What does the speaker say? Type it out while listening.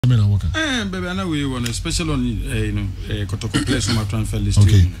Baby, I know we want, especially on Kotoko place on my transfer list.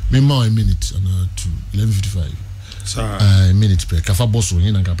 Okay, me more a minute and to 11:55. A minute per Kafa Bosso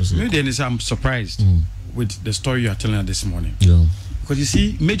in and capacity. Maybe I'm surprised with the story you are telling us this morning. Yeah. Because you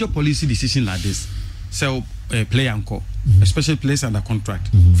see, major policy decision like this, sell play anchor, especially players under contract.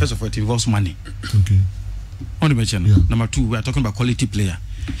 First of all, it involves money. Okay. On the mention. Yeah. Number two, we are talking about quality player.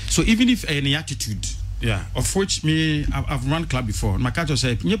 So even if any attitude, of which me I've run club before. My catcher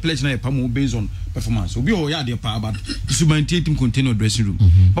said, "You play now based on performance. So we all the power, but you maintain team container dressing room.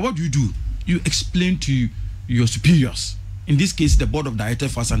 But what do? You explain to your superiors. In this case, the board of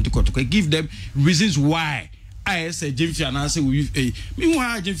directors for Asante Kotoko. Give them reasons why I say Gyamfi and I say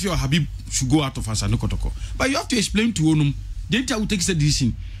meanwhile Gyamfi or Habib should go out of Asante Kotoko. But you have to explain to them. Then will take the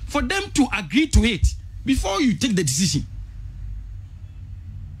decision for them to agree to it before you take the decision."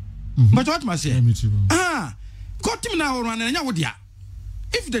 But what must I say? Got team now run and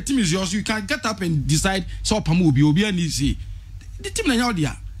if the team is yours, you can get up and decide so Pamu will be easy. The team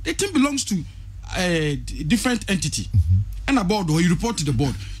the team belongs to a different entity and a board, or you report to the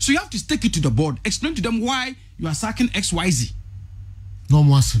board. So you have to take it to the board, explain to them why you are sacking XYZ. No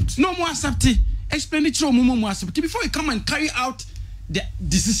more accept. No more accepting. Explain it to more accepting before you come and carry out the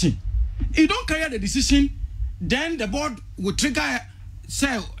decision. If you don't carry out the decision, then the board will trigger.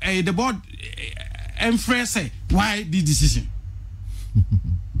 Say the board and say why this decision.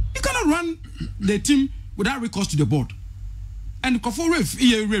 You cannot run the team without recourse to the board. And for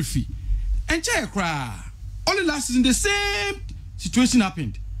referee and check only last season the same situation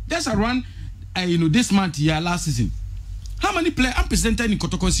happened. There's a run this month here last season. How many players I'm presented in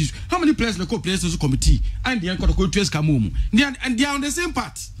Kotoko season? How many players the co-players committee and the Kotoko Trace Kamumu? And they are on the same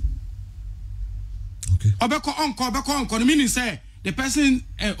part. Okay. Obeko meaning say the person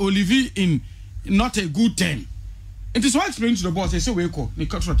Olivier in not a good term. It is why explain to the boss. They say we call the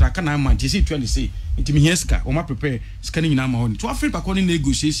contract. Can I man? They say 20 say. It me heska. Oma prepare scanning in our own. To after according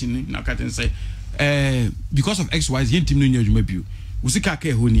negotiation. Na can say because of XYZ yen team no nyaju mabiu. Usika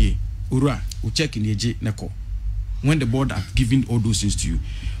ke honiye. Ura u check in yeje neko. When the board have given all those things to you,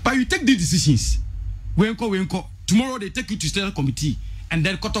 but you take these decisions. Wenko. Tomorrow they take you to state committee, and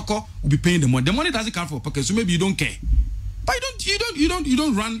then Kotoko will be paying the money. The money doesn't come from your pocket, so maybe you don't care. But you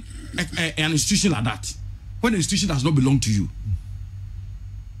don't run an institution like that when the institution does not belong to you.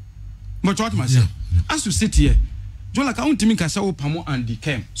 But what myself, as you sit here, John like I want to make Kasao Pamo and the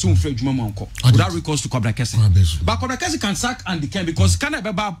Kem soon Fred Juma without recourse to Cobra Kese. But Cobra Kese can sack and the Kem because can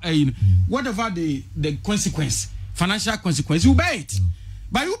whatever the consequence, financial consequence, you bear it.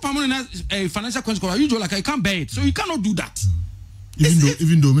 But you permanent a financial consequence, you like I can't bear it, so you cannot do that.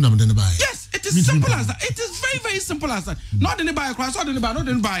 Even though I'm going to buy. Yes, it is simple as that. It is very, very simple as that. Not in the buy class, not in the buy, not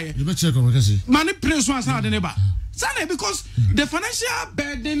in the buy. You better check on the money place one's not in the buy. Because the financial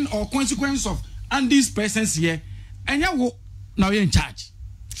burden or consequence of and these persons here, and you now you're in charge.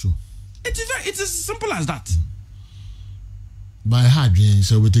 Sure. It is as simple as that. By hard,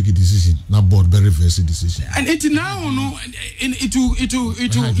 so we take a decision. Now board very first decision. And it now no, it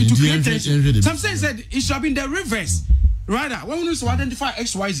will create tension. Some say said it should have been the reverse. Rather, when we need to identify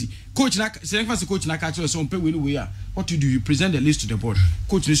XYZ, coach na catch us on pay way. What you do, you present the list to the board.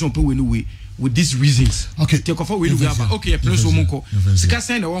 Coach nation pay way with these reasons. Okay. Take off we have okay, place omunko. Sika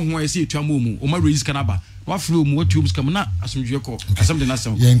send the one who I see to amumu, o ma raise kanaba. What flow what tubes come na asumdwe ko. Something na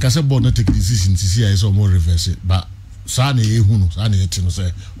some. Yeah, nkase board not take decision to see is more reverse it. But sa na ehunu, sa na etino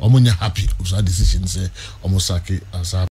say omunya happy. So decision say omo sake asa